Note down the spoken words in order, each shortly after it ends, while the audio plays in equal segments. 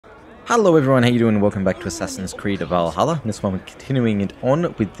Hello everyone, how you doing? Welcome back to Assassin's Creed Valhalla. This one we're continuing it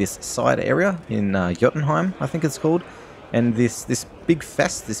on with this side area in Jotunheim, I think it's called. And this big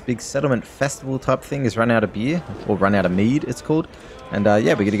fest, this big settlement festival type thing has run out of beer, or run out of mead it's called. And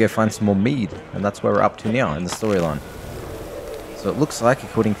yeah, we're gonna go find some more mead, and that's where we're up to now in the storyline. So it looks like,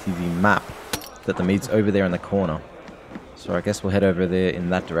 according to the map, that the mead's over there in the corner. So I guess we'll head over there in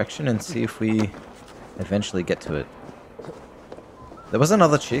that direction and see if we eventually get to it. There was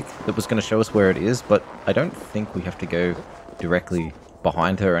another chick that was going to show us where it is, but I don't think we have to go directly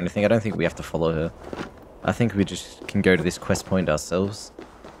behind her or anything. I don't think we have to follow her. I think we just can go to this quest point ourselves.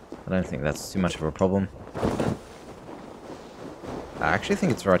 I don't think that's too much of a problem. I actually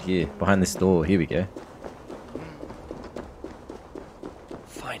think it's right here, behind this door. Here we go.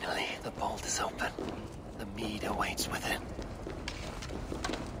 Finally, the vault is open. The mead awaits within.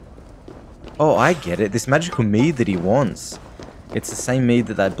 Oh, I get it. This magical mead that he wants. It's the same mead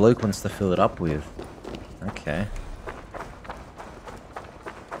that that bloke wants to fill it up with. Okay.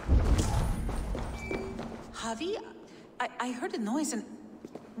 Javi, I heard a noise and...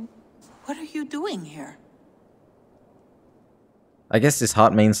 What are you doing here? I guess this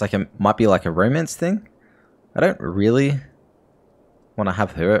heart means like it might be like a romance thing. I don't really want to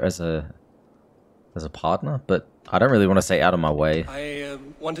have her as a partner, but I don't really want to stay out of my way. I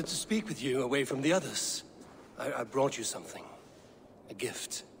wanted to speak with you away from the others. I brought you something. A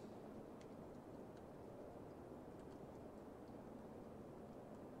gift.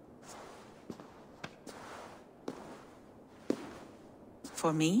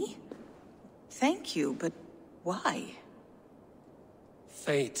 For me? Thank you, but why?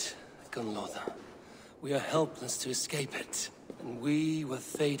 Fate, Gunlother. We are helpless to escape it. And we were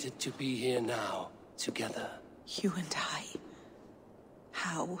fated to be here now, together. You and I?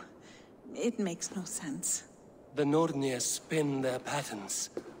 How? It makes no sense. The Nordnir spin their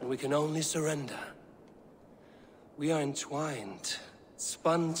patterns, and we can only surrender. We are entwined,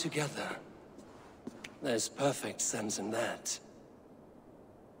 spun together. There's perfect sense in that.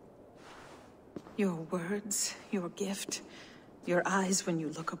 Your words, your gift, your eyes when you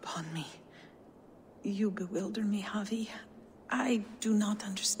look upon me. You bewilder me, Javi. I do not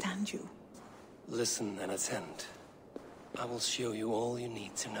understand you. Listen and attend. I will show you all you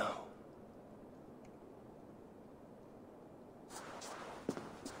need to know.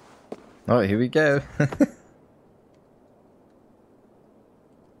 Oh, here we go.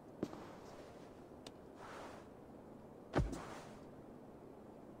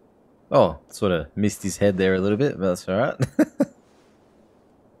 Oh, sort of missed his head there a little bit, but that's alright.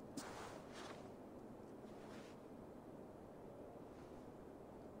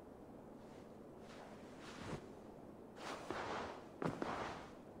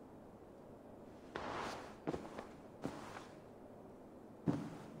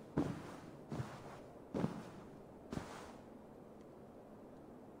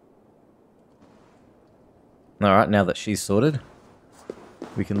 Alright, now that she's sorted,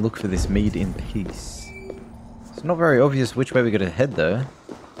 we can look for this mead in peace. It's not very obvious which way we gotta head though.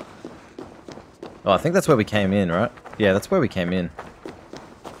 Oh, I think that's where we came in, right? Yeah, that's where we came in.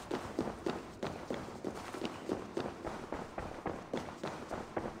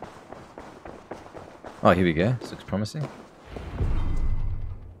 Oh, here we go. This looks promising.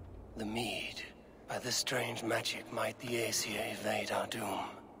 The mead. By this strange magic might the Aesir evade our doom.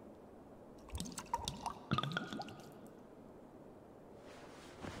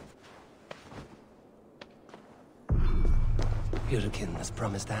 Jurgen has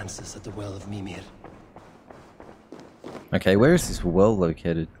promised answers at the Well of Mimir. Okay, where is this well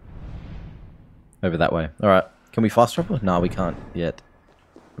located? Over that way. Alright, can we fast travel? No, we can't yet.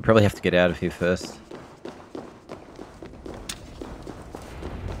 We probably have to get out of here first.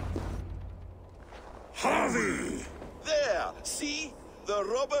 Harvey! There! See? The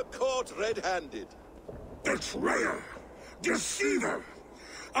robber caught red-handed. Betrayer! Deceiver!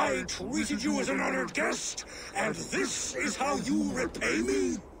 I treated you as an honored guest, and this is how you repay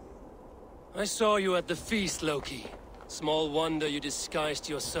me? I saw you at the feast, Loki. Small wonder you disguised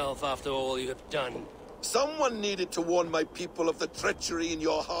yourself after all you have done. Someone needed to warn my people of the treachery in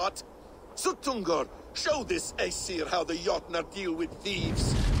your heart. Suttungr, show this Aesir how the Jotnar deal with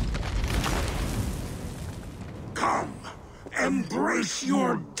thieves. Come, embrace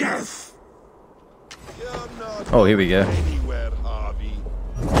your death! You're not Oh, here we go. anywhere, Harvey.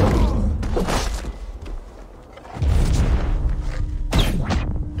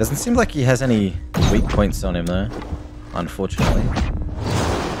 Doesn't seem like he has any weak points on him though, unfortunately.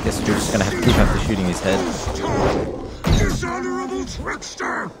 Guess we're just gonna have to keep after shooting his head. Dishonorable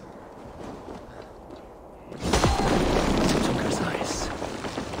trickster! Tunker's eyes.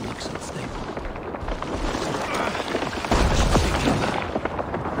 Looks of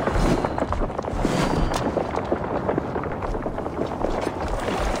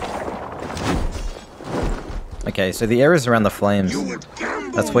Okay, so the areas around the flames, You would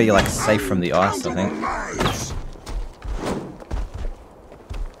gamble that's where you're like with safe from the ice, I think. uncountable lives.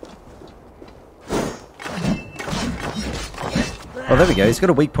 Oh, there we go. He's got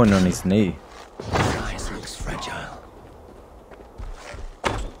a weak point on his knee. Eyes looks fragile.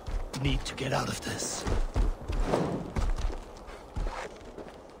 Need to get out of this.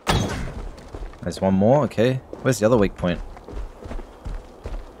 There's one more. Okay. Where's the other weak point?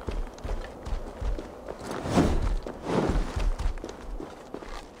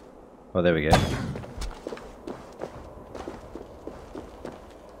 Oh, there we go.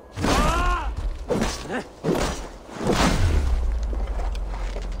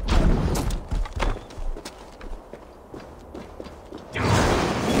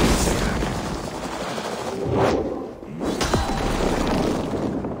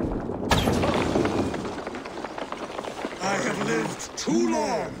 I have lived too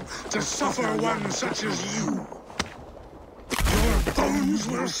long to suffer one such as you. Your bones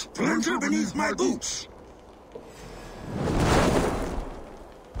will splinter beneath my boots.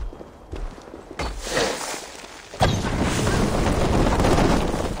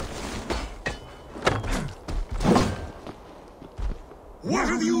 What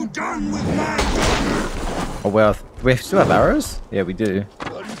have you done with my daughter? Oh, well, we still have arrows? Yeah, we do.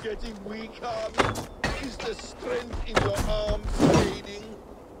 Are you getting weak, Army? Is the strength in your arms fading?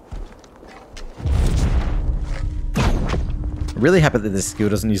 Really happy that this skill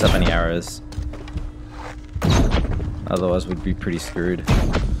doesn't use up any arrows. Otherwise, we'd be pretty screwed.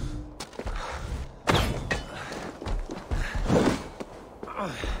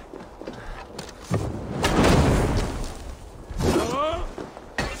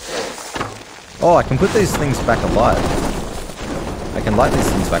 Oh, I can put these things back alive. I can light these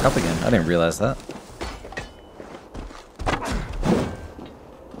things back up again. I didn't realize that.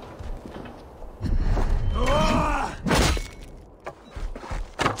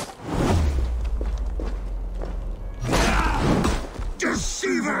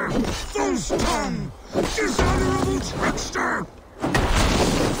 Deceiver! False tongue! Dishonorable trickster!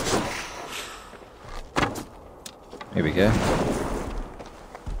 Here we go.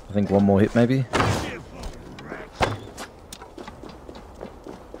 I think one more hit maybe.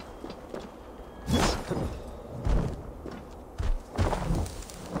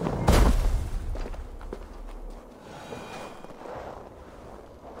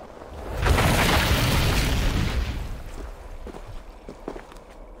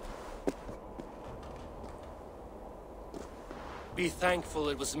 Be thankful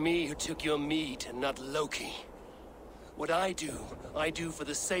it was me who took your meat and not Loki. What I do for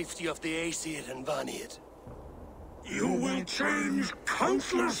the safety of the Aesir and Vanir. You will change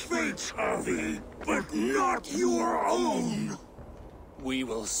countless fates, Harvey, but not your own. We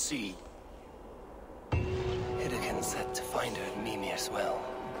will see. Hidekin said to find her at Mimir's well.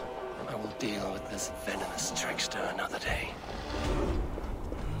 I will deal with this venomous trickster another day.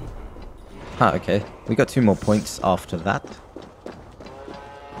 Ah, okay. We got 2 more points after that.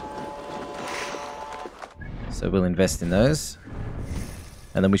 So we'll invest in those.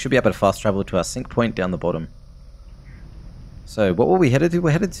 And then we should be able to fast travel to our sync point down the bottom. So what were we headed to? We're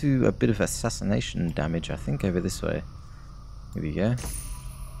headed to a bit of assassination damage, I think, over this way. Here we go.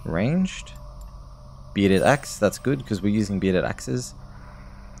 Ranged. Bearded axe, that's good because we're using bearded axes.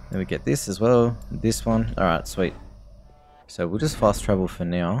 Then we get this as well. This one. Alright, sweet. So we'll just fast travel for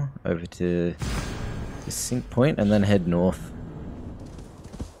now over to the sync point and then head north.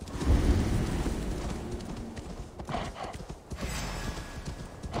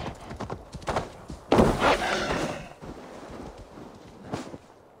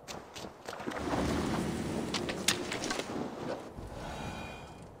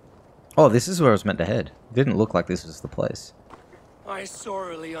 Oh, this is where I was meant to head. It didn't look like this was the place. I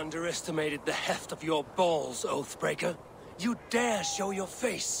sorely underestimated the heft of your balls, Oathbreaker. You dare show your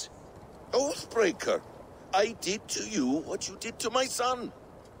face. Oathbreaker, I did to you what you did to my son.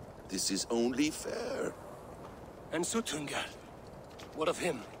 This is only fair. And Suttungr, what of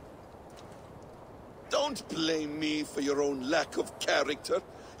him? Don't blame me for your own lack of character.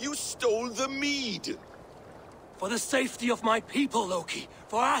 You stole the mead. For the safety of my people, Loki.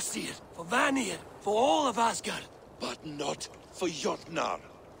 For Aesir, for Vanir, for all of Asgard. But not for Jotnar.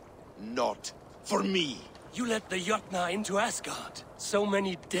 Not for me. You let the Jotnar into Asgard. So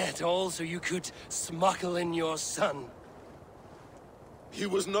many dead, all so you could smuggle in your son. He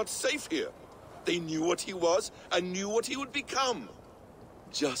was not safe here. They knew what he was and knew what he would become.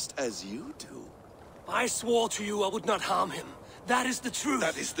 Just as you do. I swore to you I would not harm him. That is the truth.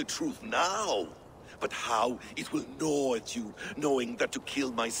 That is the truth now. But how it will gnaw at you, knowing that to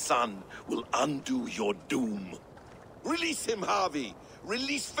kill my son will undo your doom. Release him, Harvey!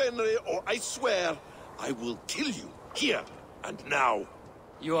 Release Fenrir, or I swear, I will kill you, here and now!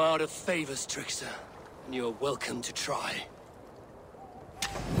 You are out of favors, trickster, and you are welcome to try.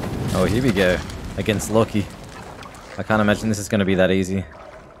 Oh, here we go. Against Loki. I can't imagine this is going to be that easy.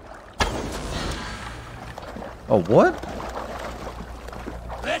 Oh, what?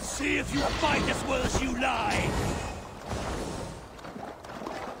 Let's see if you fight as well as you lie!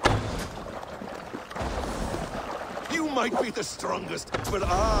 You might be the strongest, but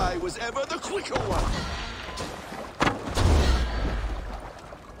I was ever the quicker one!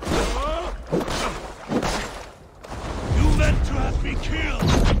 You meant to have me killed!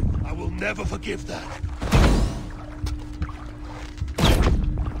 I will never forgive that.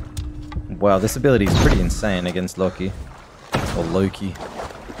 Wow, this ability is pretty insane against Loki. Or Loki.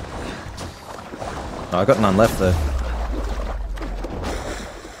 Oh, I got none left though.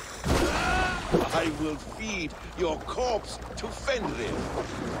 I will feed your corpse to Fenrir.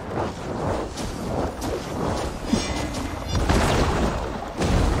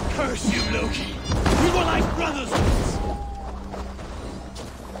 Curse you, Loki! We were like brothers once!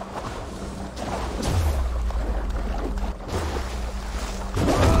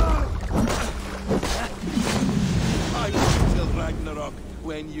 I will till Ragnarok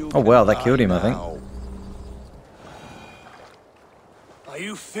when you Oh wow, that killed him, I think. now. Are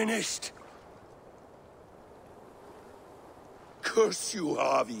you finished? Curse you,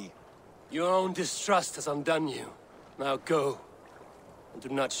 Harvey. Your own distrust has undone you. Now go. And do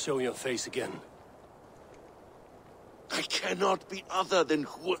not show your face again. I cannot be other than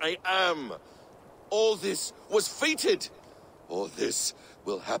who I am. All this was fated. All this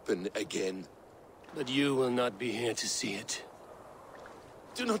will happen again. But you will not be here to see it.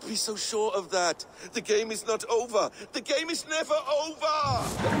 Do not be so sure of that. The game is not over. The game is never over!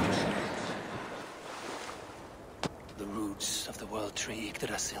 The roots of the World Tree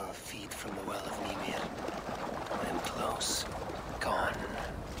Yggdrasil feed from the well of Mimir. I am close, gone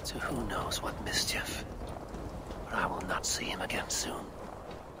to who knows what mischief. But I will not see him again soon.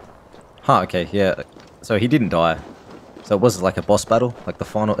 Huh, okay, yeah. So he didn't die. So it was like a boss battle, like the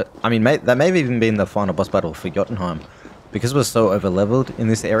final... I mean, that may have even been the final boss battle for Jotunheim. Because we're so over-leveled in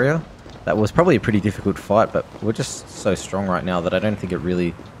this area, that was probably a pretty difficult fight, but we're just so strong right now that I don't think it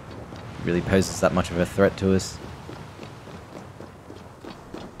really poses that much of a threat to us.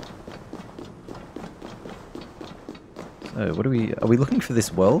 So, what are we looking for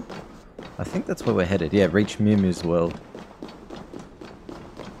this well? I think that's where we're headed. Yeah, reach Mimir's well.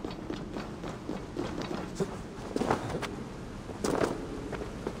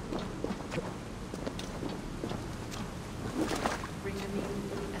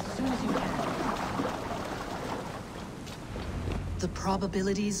 The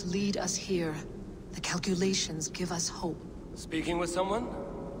probabilities lead us here. The calculations give us hope. Speaking with someone?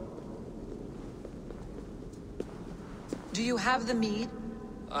 Do you have the mead?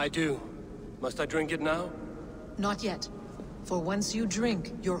 I do. Must I drink it now? Not yet. For once you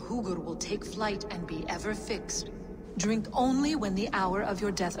drink, your Hugur will take flight and be ever fixed. Drink only when the hour of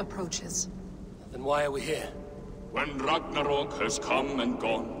your death approaches. Then why are we here? When Ragnarok has come and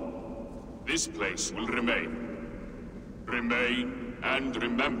gone, this place will remain. Remain and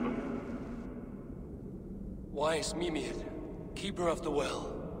remember. Wise Mimir, keeper of the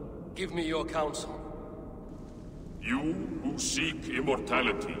well, give me your counsel. You who seek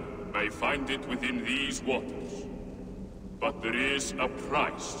immortality may find it within these waters. But there is a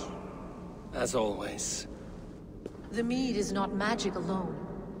price. As always. The mead is not magic alone.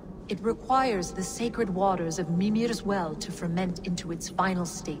 It requires the sacred waters of Mimir's well to ferment into its final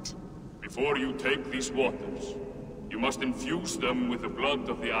state. Before you take these waters, you must infuse them with the blood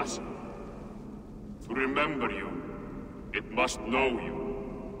of the Ashen. To remember you, it must know you.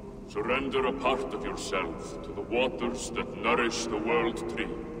 Surrender a part of yourself to the waters that nourish the World Tree.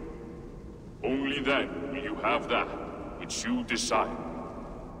 Only then will you have that which you desire.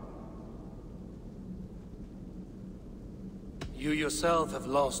 You yourself have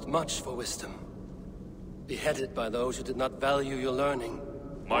lost much for wisdom. Beheaded by those who did not value your learning.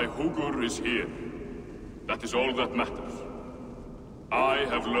 My Hugur is here. That is all that matters. I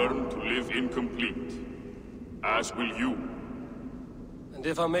have learned to live incomplete, as will you. And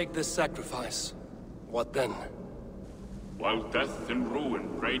if I make this sacrifice, what then? While death and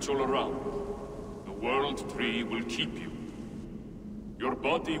ruin rage all around, the World Tree will keep you. Your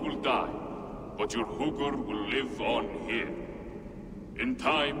body will die, but your Hugur will live on here. In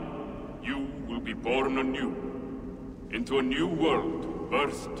time, you will be born anew, into a new world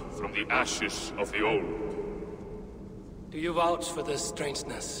birthed from the ashes of the old. Do you vouch for this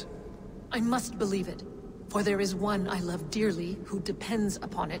strangeness? I must believe it. For there is one I love dearly who depends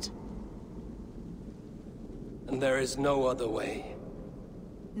upon it. And there is no other way.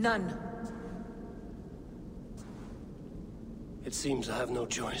 None. It seems I have no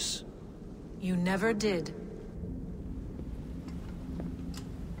choice. You never did.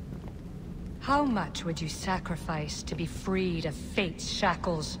 How much would you sacrifice to be freed of fate's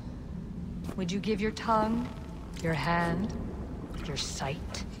shackles? Would you give your tongue, your hand, your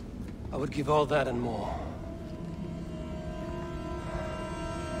sight? I would give all that and more.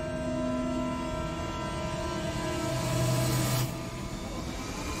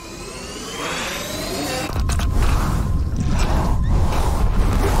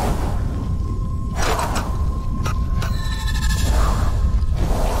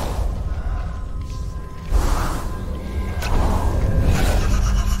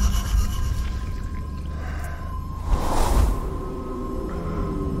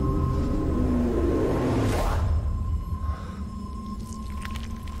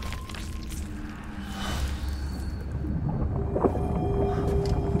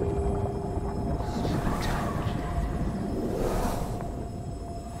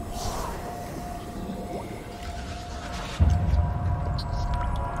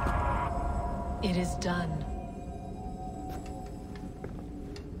 It is done.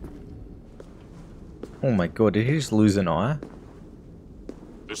 Oh my god, did he just lose an eye?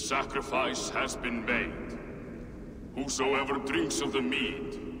 The sacrifice has been made. Whosoever drinks of the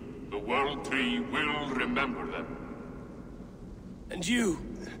mead, the World Tree will remember them. And you?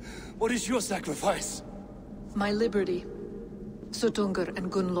 What is your sacrifice? My liberty. Suttungr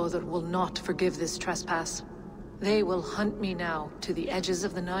and Gunnlóðr will not forgive this trespass. They will hunt me now to the edges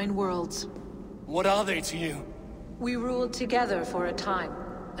of the 9 worlds. What are they to you? We ruled together for a time,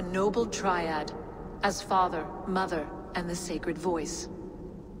 a noble triad, as father, mother, and the sacred voice.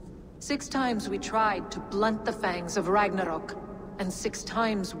 6 times we tried to blunt the fangs of Ragnarok, and 6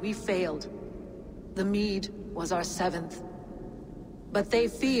 times we failed. The mead was our 7th. But they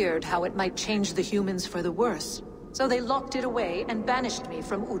feared how it might change the humans for the worse, so they locked it away and banished me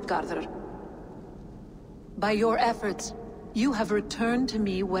from Utgardr. By your efforts, you have returned to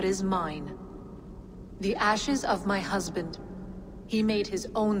me what is mine. The ashes of my husband. He made his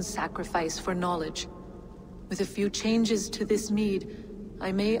own sacrifice for knowledge. With a few changes to this mead,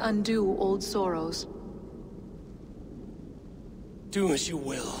 I may undo old sorrows. Do as you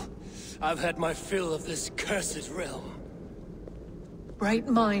will. I've had my fill of this cursed realm. Bright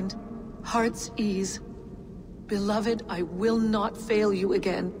mind, heart's ease. Beloved, I will not fail you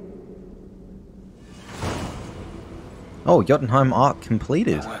again. Oh, Jotunheim arc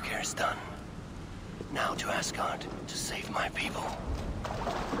completed. My work here is done. Now to Asgard to save my people.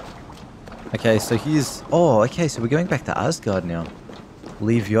 Okay, so he's... Oh, okay, so we're going back to Asgard now.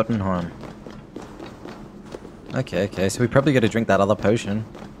 Leave Jotunheim. Okay, so we probably got to drink that other potion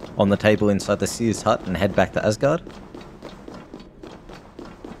on the table inside the Seer's hut and head back to Asgard.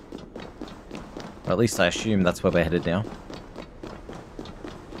 Or at least I assume that's where we're headed now.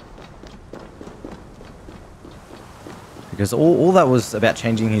 Because all that was about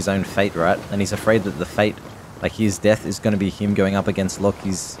changing his own fate, right? And he's afraid that the fate, like his death, is going to be him going up against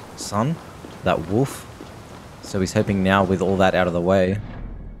Loki's son, that wolf. So he's hoping now, with all that out of the way,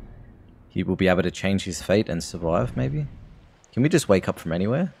 he will be able to change his fate and survive, maybe? Can we just wake up from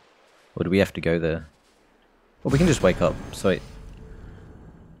anywhere? Or do we have to go there? Well, we can just wake up. Sweet.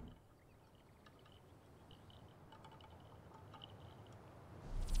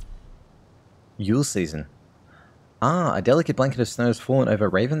 Yule season. Ah, a delicate blanket of snow has fallen over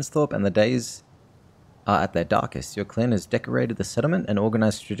Ravensthorpe and the days are at their darkest. Your clan has decorated the settlement and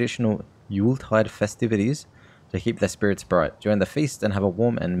organized traditional Yuletide festivities to keep their spirits bright. Join the feast and have a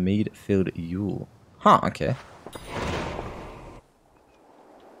warm and mead-filled Yule. Huh, okay.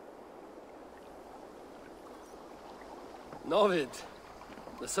 Novid,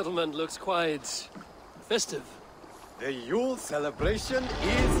 the settlement looks quite festive. The Yule celebration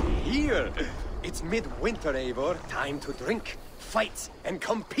is here! It's midwinter, Eivor. Time to drink, fight, and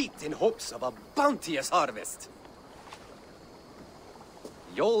compete in hopes of a bounteous harvest.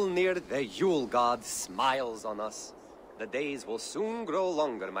 Yolnir, the Yule god, smiles on us. The days will soon grow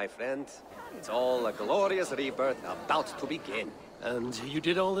longer, my friend. It's all a glorious rebirth about to begin. And you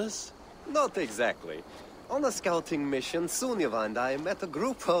did all this? Not exactly. On a scouting mission, Sunniva and I met a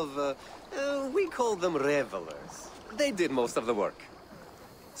group of, we call them revelers. They did most of the work.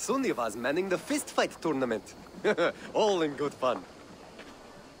 Sunniva's manning the fistfight tournament. All in good fun.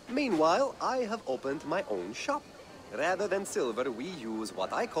 Meanwhile, I have opened my own shop. Rather than silver, we use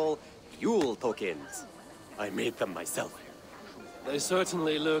what I call Yule tokens. I made them myself. They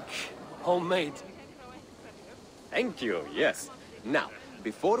certainly look homemade. Thank you, yes. Now,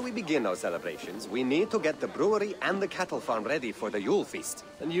 before we begin our celebrations, we need to get the brewery and the cattle farm ready for the Yule feast.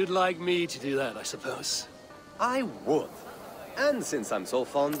 And you'd like me to do that, I suppose? I would. And since I'm so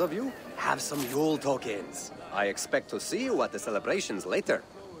fond of you, have some Yule tokens. I expect to see you at the celebrations later.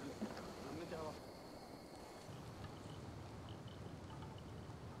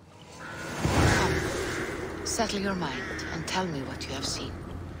 Settle your mind and tell me what you have seen.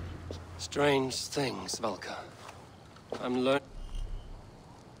 Strange things, Valka. I'm learning.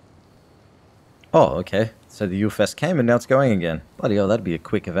 Oh, okay. So the Yule Fest came and now it's going again. Bloody hell, that'd be a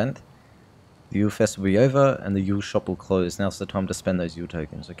quick event. The Yule Fest will be over and the Yule shop will close. Now's the time to spend those Yule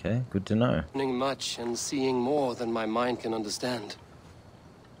tokens, okay? Good to know. Learning much and seeing more than my mind can understand.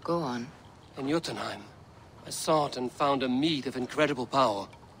 Go on. In Jotunheim, I sought and found a mead of incredible power.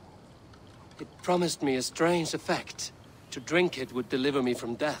 It promised me a strange effect. To drink it would deliver me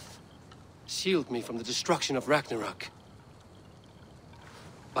from death. Shield me from the destruction of Ragnarok.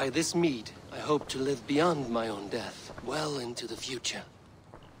 By this mead, I hope to live beyond my own death, well into the future.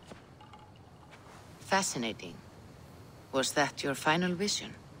 Fascinating. Was that your final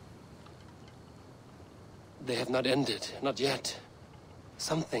vision? They have not ended, not yet.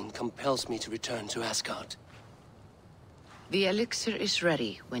 Something compels me to return to Asgard. The elixir is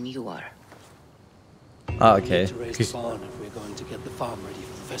ready when you are. Ah, We okay. need to raise the barn if we're going to get the farm ready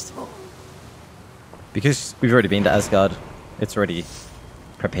for the festival. Because we've already been to Asgard, it's already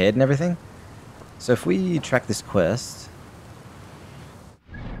prepared and everything. So if we track this quest...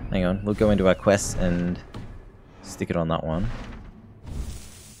 Hang on, we'll go into our quest and stick it on that one.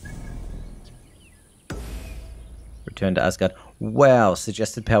 Return to Asgard. Wow,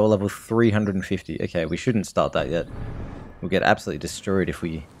 suggested power level 350. Okay, we shouldn't start that yet. We'll get absolutely destroyed if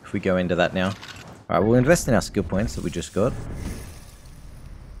we go into that now. Alright, we'll invest in our skill points that we just got.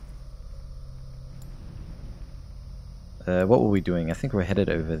 What were we doing? I think we're headed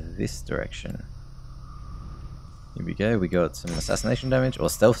over this direction. Here we go, we got some assassination damage, or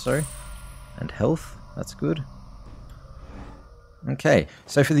stealth, sorry. And health, that's good. Okay,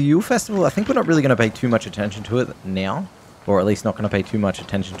 so for the Yule Festival, I think we're not really going to pay too much attention to it now. Or at least not going to pay too much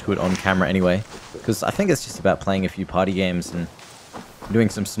attention to it on camera anyway. Because I think it's just about playing a few party games and doing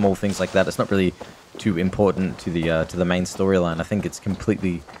some small things like that. It's not really too important to the main storyline. I think it's a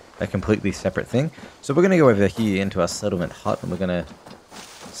completely separate thing. So we're going to go over here into our settlement hut and we're going to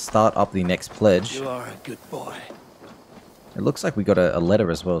start up the next pledge. You are a good boy. It looks like we got a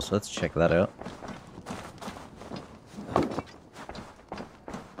letter as well, so let's check that out.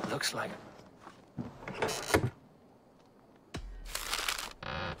 Looks like.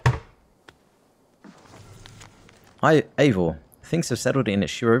 Hi, Eivor. Things have settled in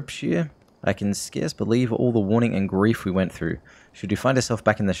Shropshire. I can scarce believe all the warning and grief we went through. Should you find yourself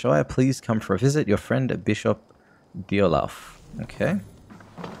back in the Shire, please come for a visit. Your friend, Bishop Diolaf. Okay.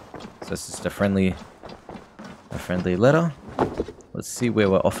 So it's just a friendly letter. Let's see where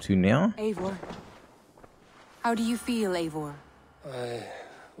we're off to now. Eivor. How do you feel, Eivor? I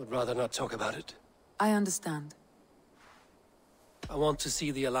would rather not talk about it. I understand. I want to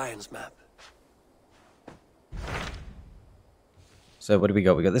see the Alliance map. So what do we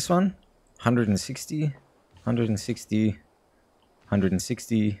got? We got this one. 160, 160,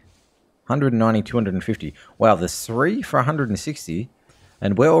 160, 190, 250. Wow, there's 3 for 160.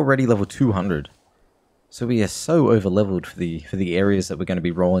 And we're already level 200. So we are so over leveled for the areas that we're going to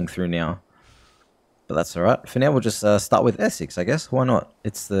be rolling through now. But that's alright. For now we'll just start with Essexe, I guess. Why not?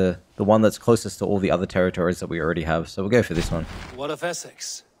 It's the one that's closest to all the other territories that we already have. So we'll go for this one. What of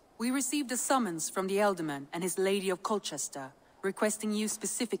Essexe? We received a summons from the Elderman and his Lady of Colchester, requesting you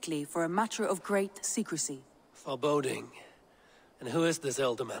specifically for a matter of great secrecy. Foreboding. And who is this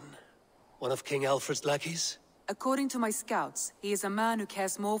Elderman? One of King Alfred's lackeys? According to my scouts, he is a man who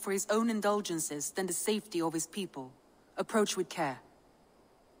cares more for his own indulgences than the safety of his people. Approach with care.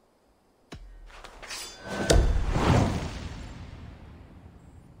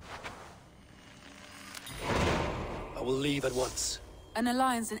 I will leave at once. An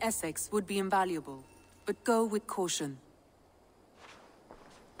alliance in Essexe would be invaluable, but go with caution.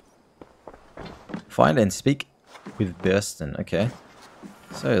 Find and speak with Burston. Okay.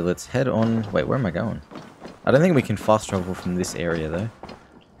 So let's head on. Wait, where am I going? I don't think we can fast travel from this area though.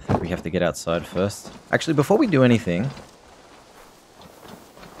 I think we have to get outside first. Actually, before we do anything,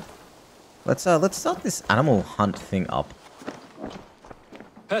 let's start this animal hunt thing up.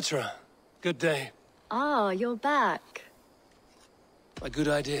 Petra, good day. Ah, you're back. A good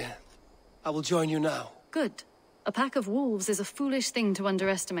idea. I will join you now. Good. A pack of wolves is a foolish thing to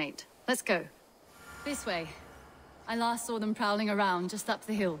underestimate. Let's go. This way. I last saw them prowling around just up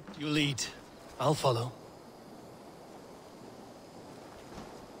the hill. You lead. I'll follow.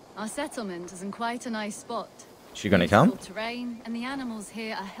 Our settlement is in quite a nice spot. She gonna come? Terrain, and the animals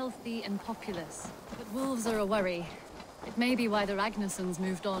here are healthy and populous. But wolves are a worry. It may be why the Ragnarsons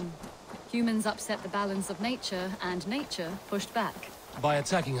moved on. Humans upset the balance of nature, and nature pushed back. By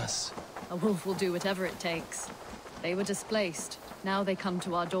attacking us? A wolf will do whatever it takes. They were displaced. Now they come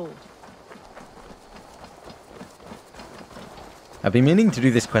to our door. I've been meaning to do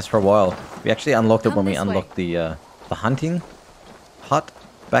this quest for a while. We actually unlocked it when we Come this unlocked the hunting hut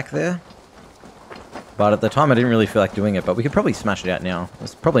back there. But at the time I didn't really feel like doing it, but we could probably smash it out now.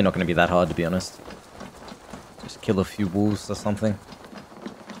 It's probably not going to be that hard, to be honest. Just kill a few wolves or something.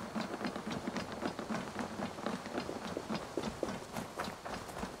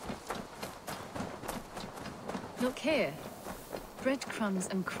 Look here. Breadcrumbs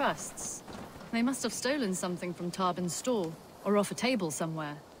and crusts. They must have stolen something from Tarbin's store, or off a table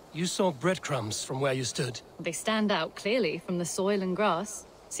somewhere. You saw breadcrumbs from where you stood. They stand out clearly from the soil and grass.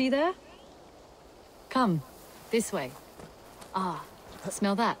 See there? Come, this way. Ah,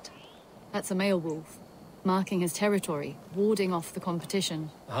 smell that? That's a male wolf, marking his territory, warding off the competition.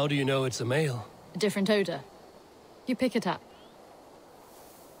 How do you know it's a male? A different odor. You pick it up.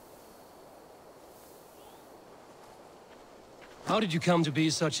 How did you come to be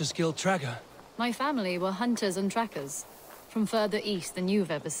such a skilled tracker? My family were hunters and trackers. From further east than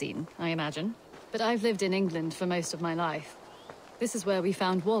you've ever seen, I imagine. But I've lived in England for most of my life. This is where we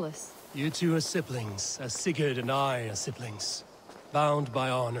found Wallace. You two are siblings, as Sigurd and I are siblings. Bound by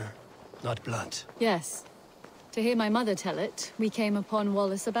honor, not blood. Yes. To hear my mother tell it, we came upon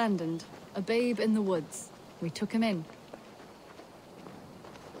Wallace abandoned. A babe in the woods. We took him in.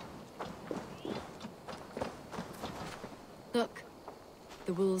 Look.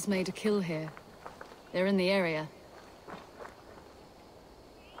 The wolves made a kill here. They're in the area.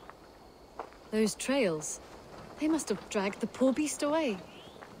 Those trails. They must have dragged the poor beast away.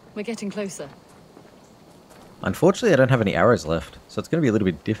 We're getting closer. Unfortunately, I don't have any arrows left, so it's going to be a little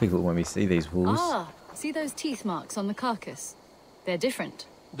bit difficult when we see these wolves. Ah, see those teeth marks on the carcass? They're different.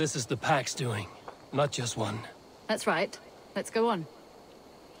 This is the pack's doing, not just one. That's right. Let's go on.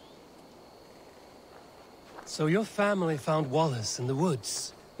 So your family found Wallace in the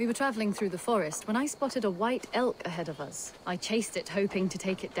woods? We were traveling through the forest when I spotted a white elk ahead of us. I chased it, hoping to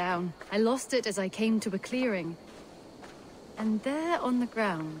take it down. I lost it as I came to a clearing. And there on the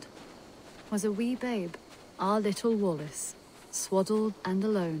ground was a wee babe, our little Wallace, swaddled and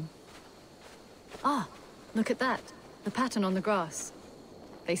alone. Ah, look at that, the pattern on the grass.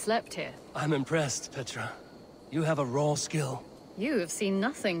 They slept here. I'm impressed, Petra. You have a raw skill. You have seen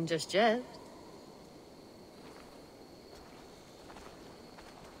nothing just yet.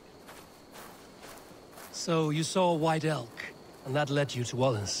 So you saw a white elk, and that led you to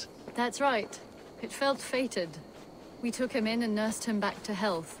Wallace? That's right. It felt fated. We took him in and nursed him back to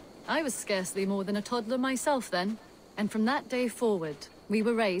health. I was scarcely more than a toddler myself then. And from that day forward, we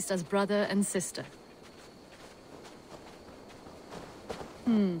were raised as brother and sister.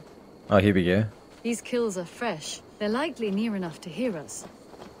 Oh, here we go. These kills are fresh. They're likely near enough to hear us.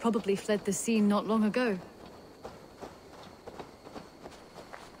 Probably fled the scene not long ago.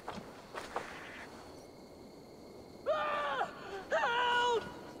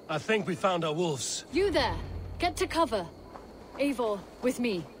 I think we found our wolves. You there! Get to cover! Eivor, with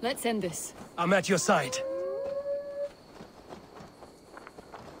me. Let's end this. I'm at your side.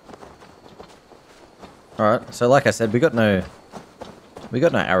 Alright, so like I said, we got no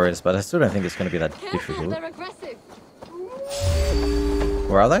arrows, but I still don't think it's going to be that difficult. They're aggressive!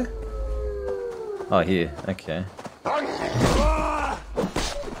 Where are they? Oh, here. Okay.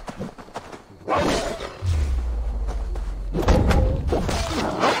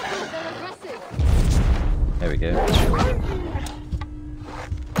 There we go.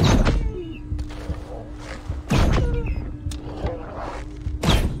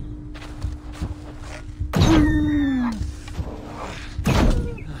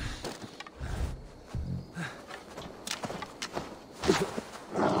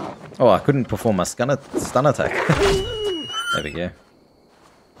 Oh, I couldn't perform my stun attack. There we go.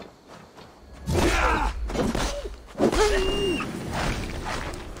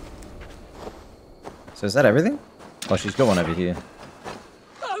 So is that everything? Oh, she's got one over here.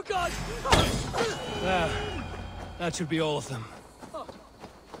 Oh God! That should be all of them. Oh,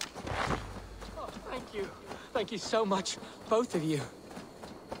 thank you. Thank you so much, both of you.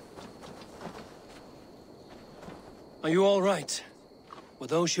 Are you all right? Were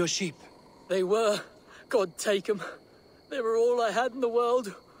those your sheep? They were. God take them. They were all I had in the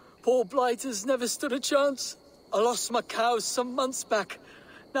world. Poor blighters never stood a chance. I lost my cows some months back.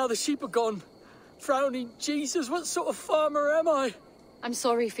 Now the sheep are gone. Frowning Jesus, what sort of farmer am I? I'm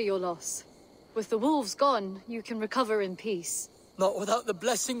sorry for your loss. With the wolves gone, you can recover in peace. Not without the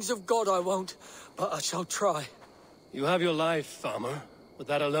blessings of God I won't, but I shall try. You have your life, farmer. With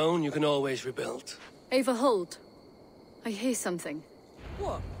that alone, you can always rebuild. Eivor, hold. I hear something.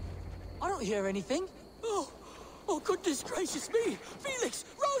 What? I don't hear anything. Oh, goodness gracious me! Felix,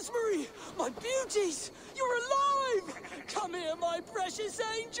 Rosemary, my beauties! You're alive! Come here, my precious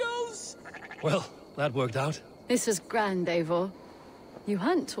angels! Well, that worked out. This was grand, Eivor. You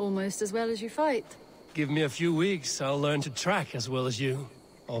hunt almost as well as you fight. Give me a few weeks, I'll learn to track as well as you.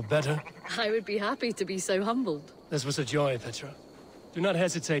 Or better. I would be happy to be so humbled. This was a joy, Petra. Do not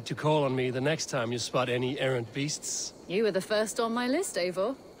hesitate to call on me the next time you spot any errant beasts. You were the first on my list,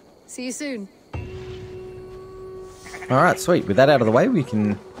 Eivor. See you soon. Alright, sweet. With that out of the way, we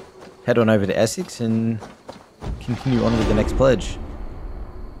can head on over to Essexe and continue on with the next pledge.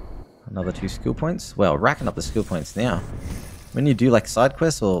 Another 2 skill points. Well, racking up the skill points now. When you do like side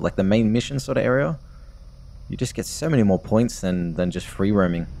quests or like the main mission sort of area, you just get so many more points than just free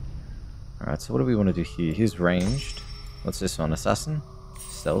roaming. Alright, so what do we want to do here? Here's ranged. What's this one? Assassin?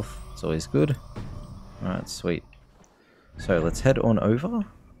 Stealth. It's always good. Alright, sweet. So let's head on over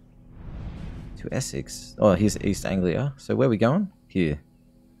to Essexe. Oh, here's East Anglia. So where are we going? Here.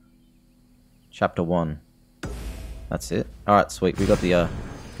 Chapter 1. That's it. Alright, sweet. We got the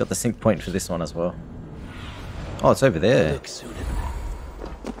sync point for this one as well. Oh, it's over there.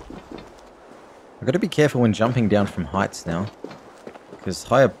 I've got to be careful when jumping down from heights now, because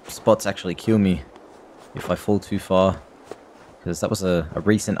higher spots actually kill me if I fall too far, because that was a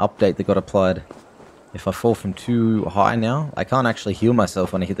recent update that got applied. If I fall from too high now, I can't actually heal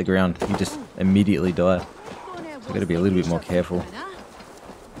myself when I hit the ground. You just immediately die. So I've got to be a little bit more careful.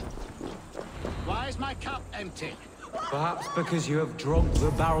 Why is my cup empty? Perhaps because you have drunk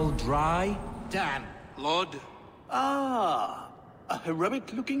the barrel dry? Damn. Lord? Ah, a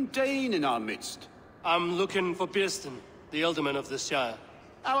heroic-looking Dane in our midst. I'm looking for Birsten, the alderman of the Shire.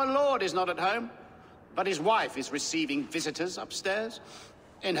 Our lord is not at home, but his wife is receiving visitors upstairs,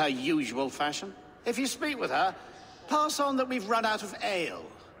 in her usual fashion. If you speak with her, pass on that we've run out of ale.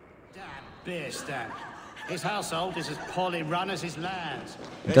 Damn Birsten. His household is as poorly run as his lands.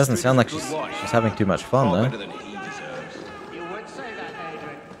 It doesn't sound like she's having too much fun, though. You would say that,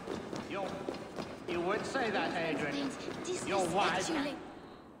 Adrian. You would say that, Adrian. Your wife.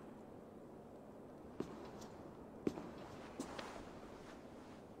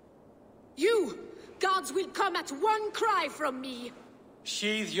 You! Gods will come at one cry from me!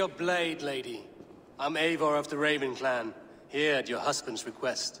 Sheathe your blade, lady. I'm Eivor of the Raven clan, here at your husband's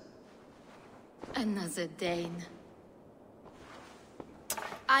request. Another Dane.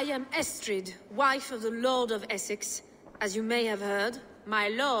 I am Estrid, wife of the Lord of Essexe. As you may have heard, my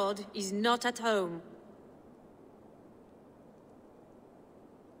lord is not at home.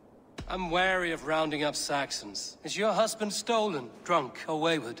 I'm wary of rounding up Saxons. Is your husband stolen, drunk, or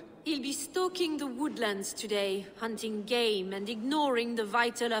wayward? He'll be stalking the woodlands today, hunting game and ignoring the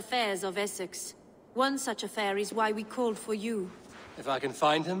vital affairs of Essexe. One such affair is why we called for you. If I can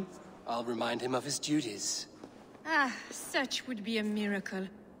find him, I'll remind him of his duties. Ah, such would be a miracle.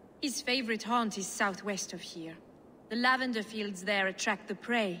 His favorite haunt is southwest of here. The lavender fields there attract the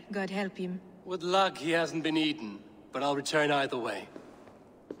prey, God help him. With luck, he hasn't been eaten, but I'll return either way.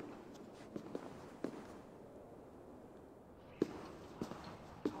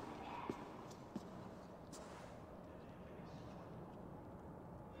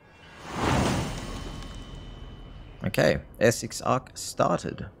 Okay, Essexe arc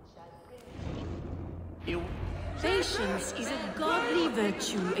started. Patience is a godly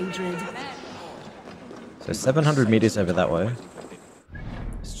virtue, Adrian. So 700 meters over that way.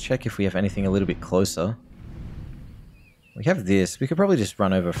 Let's check if we have anything a little bit closer. We have this. We could probably just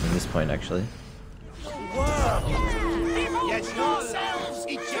run over from this point, actually.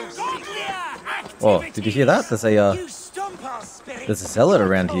 Oh, did you hear that? There's a zealot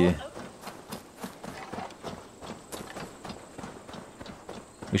around here.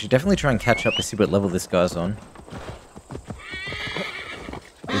 We should definitely try and catch up to see what level this guy's on.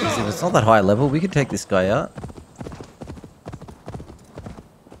 Because if it's not that high a level, we could take this guy out.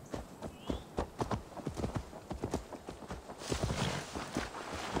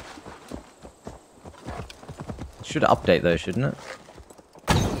 It should update though, shouldn't it?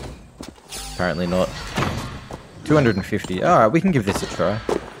 Apparently not. 250. Alright, we can give this a try.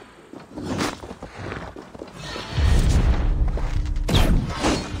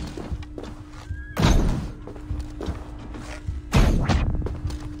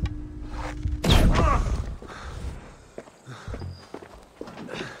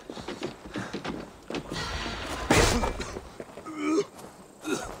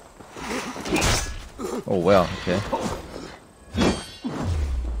 Oh wow, okay.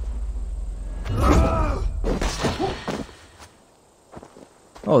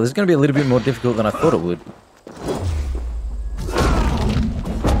 Oh, this is going to be a little bit more difficult than I thought it would.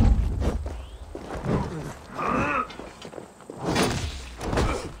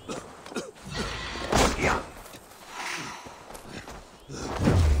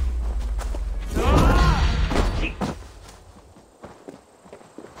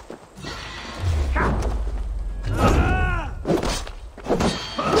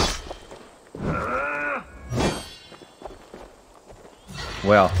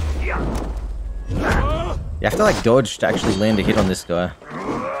 Wow. You have to like dodge to actually land a hit on this guy.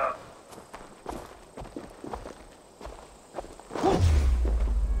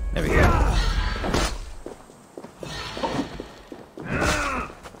 There we go.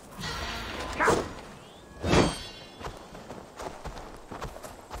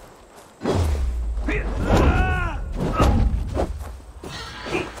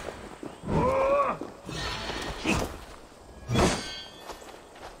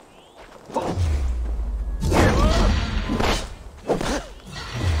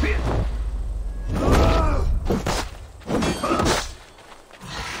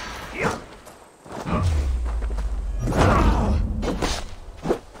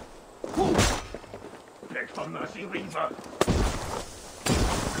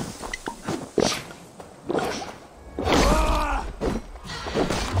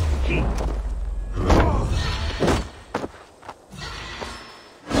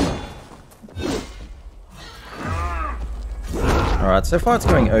 Alright, so far it's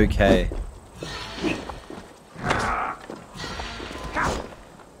going okay.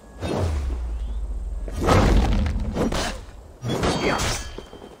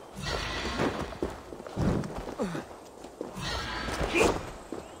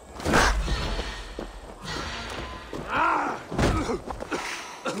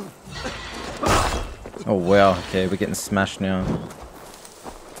 Oh wow, okay, we're getting smashed now.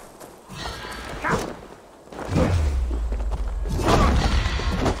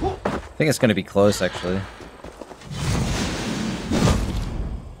 I think it's going to be close, actually.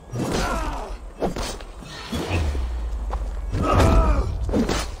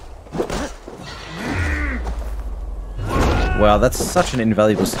 Wow, that's such an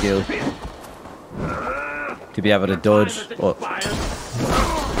invaluable skill. To be able to dodge. Or, I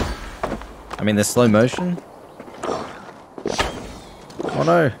mean, there's slow motion. Oh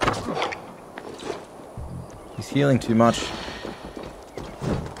no. He's healing too much.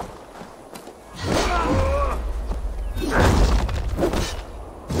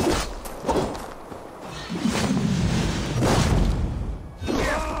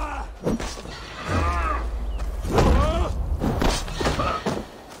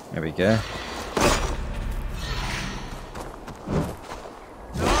 There we go.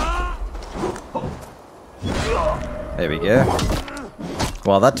 There we go.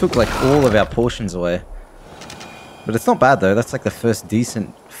 Wow, that took like all of our portions away. But it's not bad though, that's like the first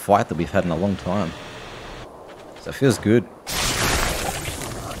decent fight that we've had in a long time. So it feels good.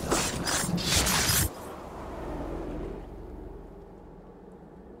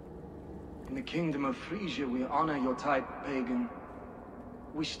 In the kingdom of Frisia, we honor your type, pagan.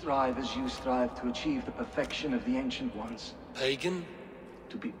 We strive as you strive to achieve the perfection of the Ancient Ones. Pagan?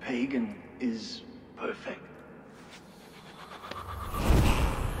 To be pagan is perfect.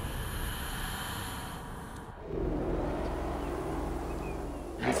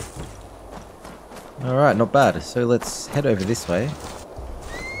 Alright, not bad. So let's head over this way.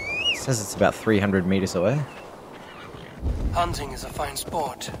 It says it's about 300 meters away. Hunting is a fine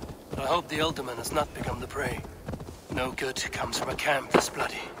sport, but I hope the Elderman has not become the prey. No good comes from a camp this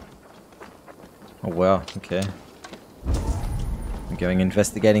bloody. Oh wow, okay. I'm going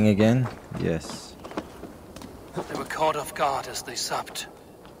investigating again? Yes. They were caught off guard as they supped.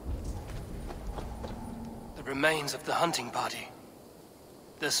 The remains of the hunting party.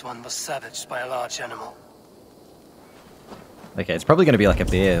 This one was savaged by a large animal. Okay, it's probably going to be like a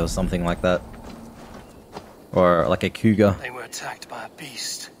bear or something like that. Or like a cougar. They were attacked by a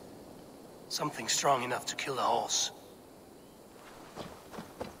beast. Something strong enough to kill a horse.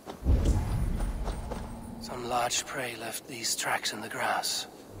 Some large prey left these tracks in the grass.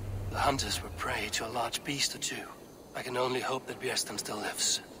 The hunters were prey to a large beast or two. I can only hope that Björsten still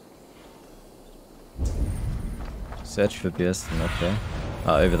lives. Search for Björsten, okay.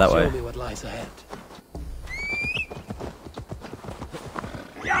 Oh, over that way. Show me what lies ahead.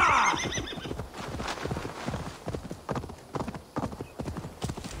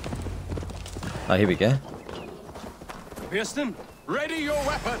 Oh, here we go. Björsten, Ready your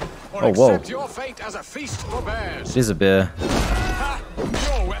weapon, or Oh, whoa. accept your fate as a feast for bears. It is a bear. Ha!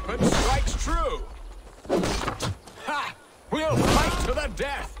 Your weapon strikes true. Ha! We'll fight to the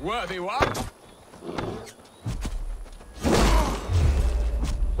death, worthy one.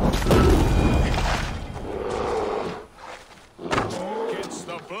 Gets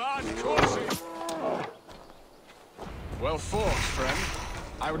the blood coursing. Well fought, friend.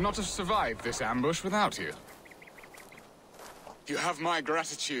 I would not have survived this ambush without you. You have my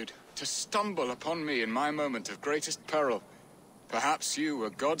gratitude to stumble upon me in my moment of greatest peril. Perhaps you were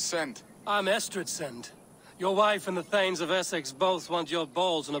God-sent. I'm Estrid sent. Your wife and the Thanes of Essex both want your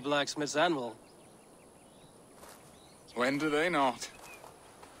balls on a blacksmith's anvil. When do they not?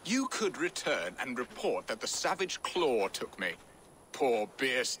 You could return and report that the savage claw took me. Poor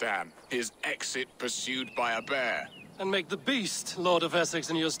Beerstan, his exit pursued by a bear. And make the beast Lord of Essex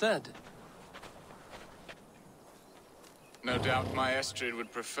in your stead. No doubt my Estrid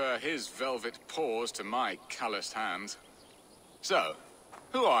would prefer his velvet paws to my calloused hands. So,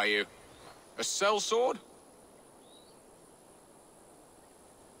 who are you? A sellsword?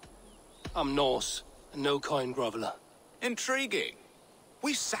 I'm Norse, and no coin groveler. Intriguing.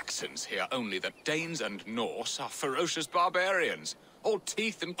 We Saxons hear only that Danes and Norse are ferocious barbarians, all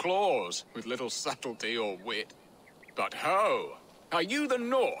teeth and claws, with little subtlety or wit. But ho! Are you the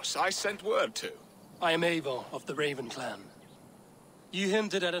Norse I sent word to? I am Eivor of the Raven clan. You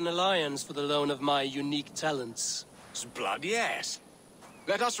hinted at an alliance for the loan of my unique talents. Blood, yes.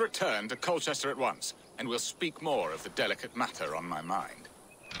 Let us return to Colchester at once, and we'll speak more of the delicate matter on my mind.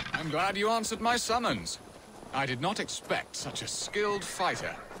 I'm glad you answered my summons. I did not expect such a skilled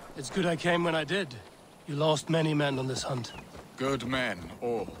fighter. It's good I came when I did. You lost many men on this hunt. Good men,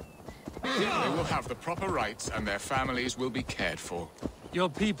 all. They will have the proper rights, and their families will be cared for. Your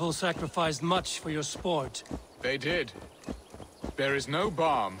people sacrificed much for your sport. They did. There is no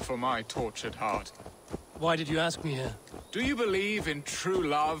balm for my tortured heart. Why did you ask me here? Do you believe in true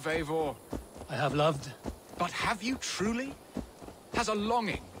love, Eivor? I have loved. But have you truly? Has a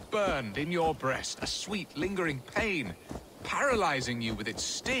longing burned in your breast, a sweet, lingering pain, paralyzing you with its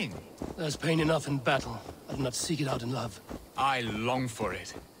sting? There's pain enough in battle. I do not seek it out in love. I long for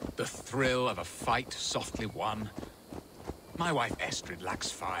it. The thrill of a fight softly won. My wife Estrid lacks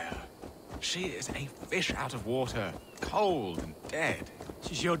fire. She is a fish out of water, cold and dead.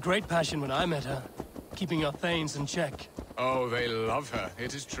 She showed great passion when I met her, keeping your Thanes in check. Oh, they love her,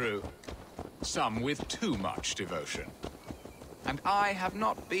 it is true. Some with too much devotion. And I have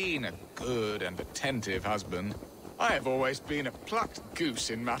not been a good and attentive husband. I have always been a plucked goose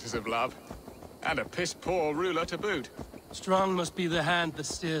in matters of love. And a piss-poor ruler to boot. Strong must be the hand that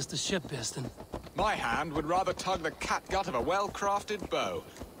steers the ship, Beerstan. My hand would rather tug the catgut of a well-crafted bow.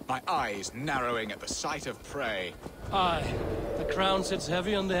 My eyes narrowing at the sight of prey. Aye, the crown sits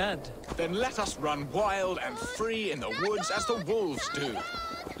heavy on the head. Then let us run wild and free in the woods as the wolves do.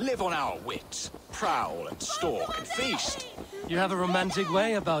 Live on our wits, prowl and stalk and feast. You have a romantic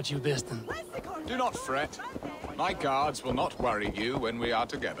way about you, Beerstan. Do not fret. My guards will not worry you when we are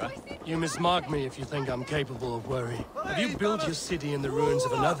together. You mismark me if you think I'm capable of worry. Have you built your city in the ruins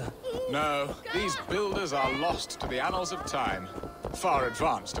of another? No, these builders are lost to the annals of time. Far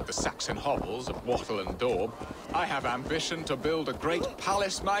advanced of the Saxon hovels of Wattle and Daub, I have ambition to build a great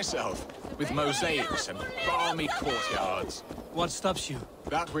palace myself, with mosaics and balmy courtyards. What stops you?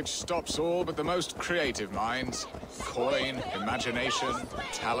 That which stops all but the most creative minds. Coin, imagination,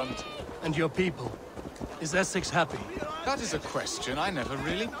 talent. And your people? Is Essex happy? That is a question I never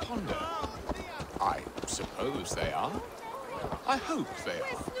really ponder. I suppose they are. I hope they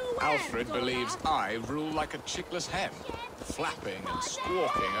are. Alfred believes I rule like a chickless hen, flapping and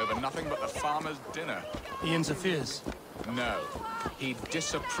squawking over nothing but the farmer's dinner. He interferes? No, he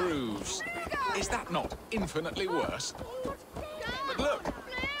disapproves. Is that not infinitely worse? But look,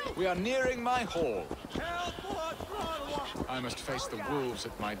 we are nearing my hall. I must face the wolves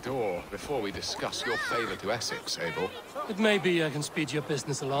at my door before we discuss your favor to Essex, Eivor. It may be I can speed your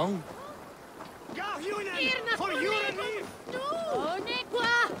business along.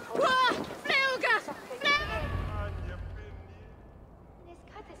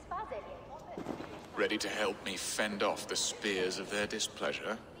 Ready to help me fend off the spears of their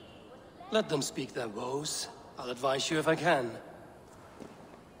displeasure? Let them speak their woes. I'll advise you if I can.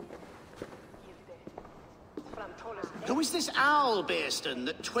 Who is this owl, Beerstan,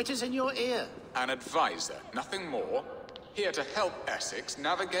 that twitters in your ear? An advisor, nothing more. Here to help Essex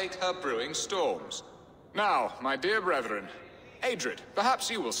navigate her brewing storms. Now, my dear brethren, Adrid, perhaps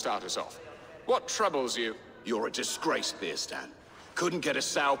you will start us off. What troubles you? You're a disgrace, Beerstan. Couldn't get a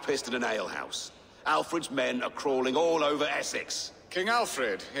sow pissed in an alehouse. Alfred's men are crawling all over Essex. King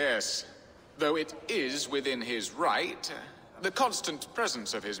Alfred, yes. Though it is within his right, the constant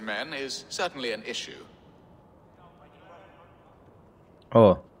presence of his men is certainly an issue.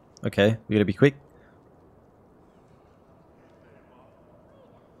 Oh, okay. We gotta be quick.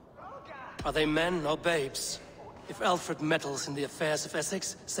 Are they men or babes? If Alfred meddles in the affairs of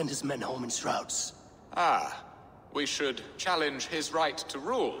Essex, send his men home in shrouds. Ah, we should challenge his right to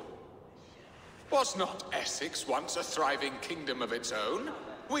rule. Was not Essex once a thriving kingdom of its own?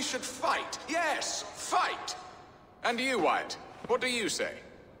 We should fight, yes, fight! And you, Wyatt, what do you say?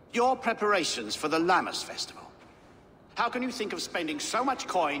 Your preparations for the Lammas festival. How can you think of spending so much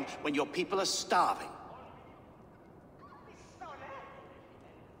coin when your people are starving?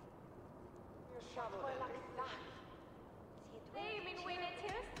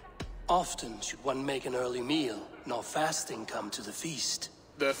 Often should one make an early meal, nor fasting come to the feast.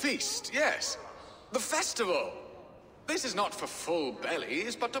 The feast, yes. The festival! This is not for full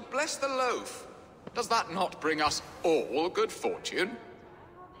bellies, but to bless the loaf. Does that not bring us all good fortune?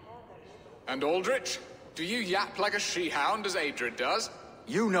 And Aldrich, do you yap like a she-hound as Adred does?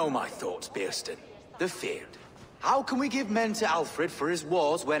 You know my thoughts, Bearston. The field. How can we give men to Alfred for his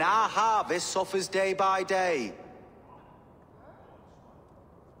wars when our harvest suffers day by day?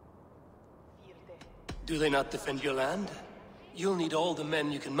 Do they not defend your land? You'll need all the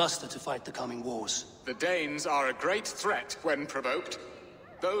men you can muster to fight the coming wars. The Danes are a great threat when provoked.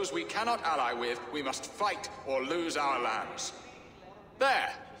 Those we cannot ally with, we must fight or lose our lands.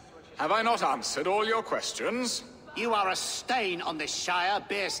 There! Have I not answered all your questions? You are a stain on this shire,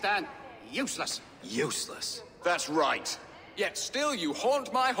 Bearstan. Useless. Useless? That's right. Yet still you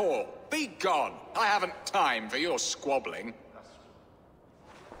haunt my hall. Be gone. I haven't time for your squabbling.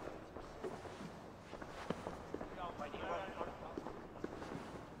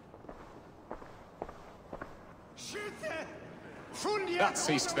 That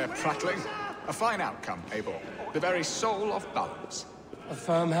ceased their prattling. A fine outcome, Eivor. The very soul of balance. A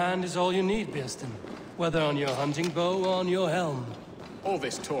firm hand is all you need, Bearston. Whether on your hunting bow or on your helm. All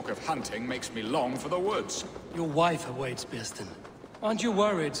this talk of hunting makes me long for the woods. Your wife awaits, Bearston. Aren't you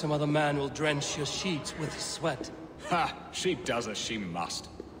worried some other man will drench your sheets with his sweat? Ha! She does as she must.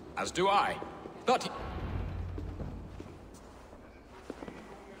 As do I. But...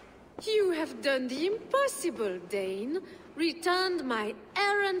 You have done the impossible, Dane. Returned my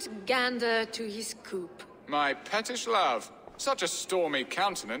errant gander to his coop. My pettish love. Such a stormy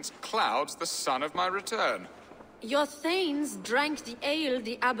countenance clouds the sun of my return. Your thanes drank the ale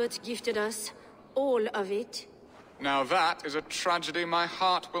the abbot gifted us. All of it. Now that is a tragedy my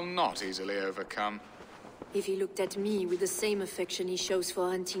heart will not easily overcome. If he looked at me with the same affection he shows for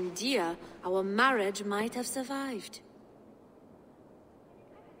hunting deer, our marriage might have survived.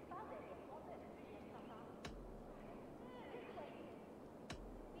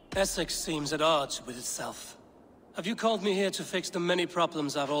 Essex seems at odds with itself. Have you called me here to fix the many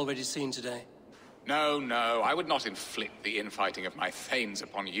problems I've already seen today? No, no, I would not inflict the infighting of my thanes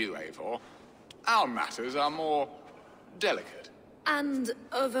upon you, Eivor. Our matters are more delicate. And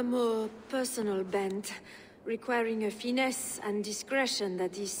of a more personal bent, requiring a finesse and discretion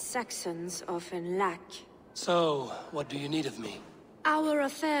that these Saxons often lack. So, what do you need of me? Our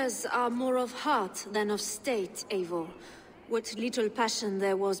affairs are more of heart than of state, Eivor. What little passion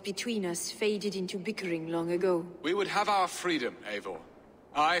there was between us faded into bickering long ago. We would have our freedom, Eivor.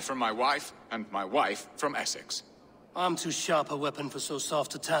 I from my wife, and my wife from Essex. I'm too sharp a weapon for so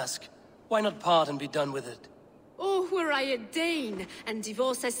soft a task. Why not part and be done with it? Oh, were I a Dane, and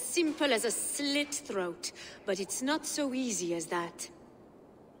divorce as simple as a slit throat. But it's not so easy as that.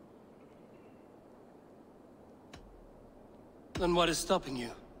 Then what is stopping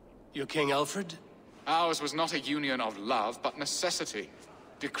you? Your King Alfred? Ours was not a union of love, but necessity.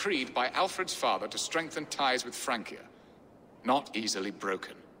 Decreed by Alfred's father to strengthen ties with Francia. Not easily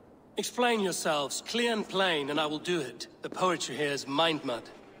broken. Explain yourselves, clear and plain, and I will do it. The poetry here is mind mud.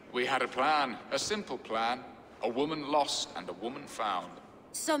 We had a plan, a simple plan. A woman lost and a woman found.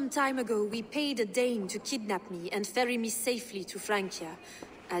 Some time ago, we paid a Dane to kidnap me and ferry me safely to Francia.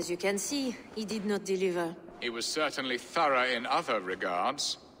 As you can see, he did not deliver. He was certainly thorough in other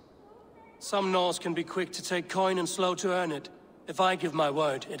regards. Some Norse can be quick to take coin and slow to earn it. If I give my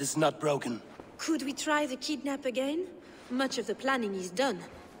word, it is not broken. Could we try the kidnap again? Much of the planning is done.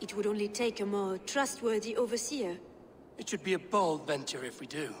 It would only take a more trustworthy overseer. It should be a bold venture if we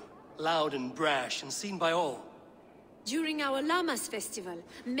do. Loud and brash and seen by all. During our Lammas festival,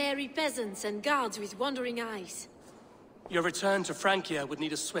 merry peasants and guards with wandering eyes. Your return to Francia would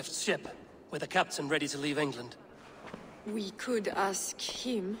need a swift ship, with a captain ready to leave England. We could ask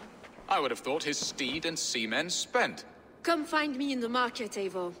him. I would have thought his steed and seamen spent. Come find me in the market,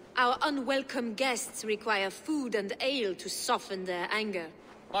 Eivor. Our unwelcome guests require food and ale to soften their anger.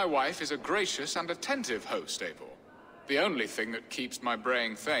 My wife is a gracious and attentive host, Eivor. The only thing that keeps my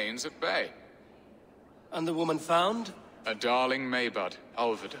braying thanes at bay. And the woman found? A darling Maybud,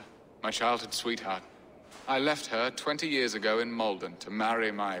 Alvida, my childhood sweetheart. I left her 20 years ago in Malden to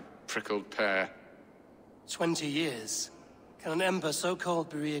marry my prickled pear. 20 years? Can an ember so cold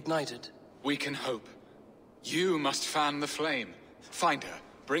be reignited? We can hope. You must fan the flame. Find her,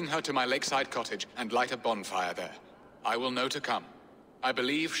 bring her to my lakeside cottage, and light a bonfire there. I will know to come. I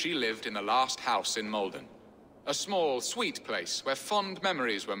believe she lived in the last house in Malden. A small, sweet place where fond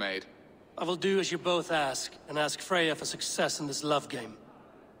memories were made. I will do as you both ask, and ask Freya for success in this love game.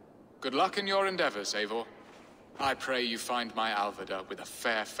 Good luck in your endeavors, Eivor. I pray you find my Alvida with a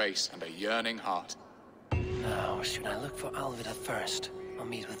fair face and a yearning heart. Now, should I look for Alvida first, or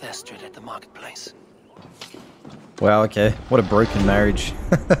meet with Estrid at the marketplace? Wow, okay. What a broken marriage.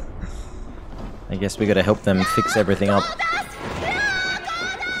 I guess we gotta help them fix everything up.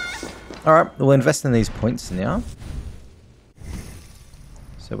 Alright, we'll invest in these points now.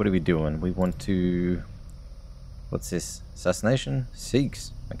 So what are we doing? We want to... What's this? Assassination?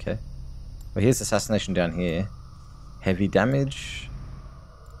 Siegs. Okay. Well, here's assassination down here. Heavy damage.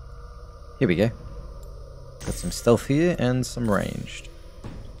 Here we go. Got some stealth here and some ranged.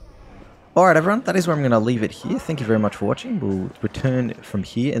 Alright everyone, that is where I'm going to leave it here. Thank you very much for watching. We'll return from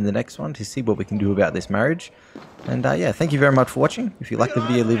here in the next one to see what we can do about this marriage. And yeah, thank you very much for watching. If you liked the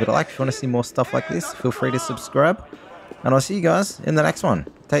video, leave it a like. If you want to see more stuff like this, feel free to subscribe. And I'll see you guys in the next one.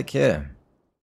 Take care.